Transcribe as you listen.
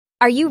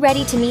Are you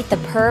ready to meet the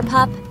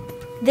PurrPup?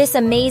 This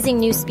amazing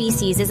new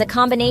species is a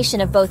combination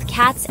of both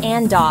cats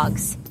and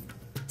dogs.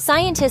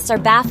 Scientists are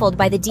baffled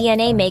by the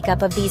DNA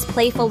makeup of these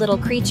playful little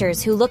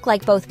creatures who look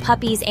like both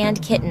puppies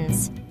and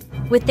kittens.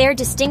 With their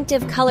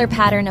distinctive color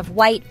pattern of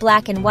white,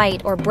 black and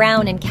white, or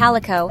brown and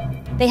calico,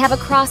 they have a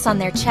cross on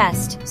their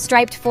chest,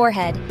 striped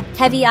forehead,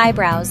 heavy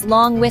eyebrows,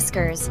 long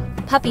whiskers,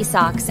 puppy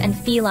socks, and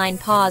feline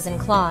paws and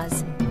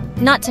claws.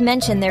 Not to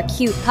mention their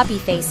cute puppy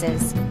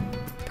faces.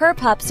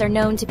 PurrPups are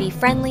known to be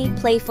friendly,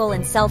 playful,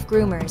 and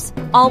self-groomers,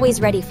 always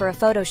ready for a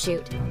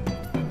photoshoot.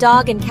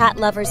 Dog and cat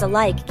lovers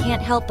alike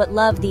can't help but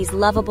love these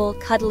lovable,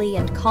 cuddly,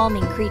 and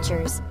calming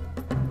creatures.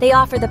 They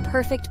offer the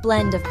perfect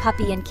blend of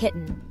puppy and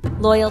kitten,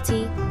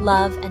 loyalty,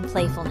 love, and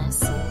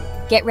playfulness.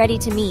 Get ready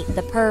to meet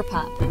the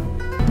PurrPup.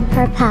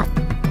 PurrPup.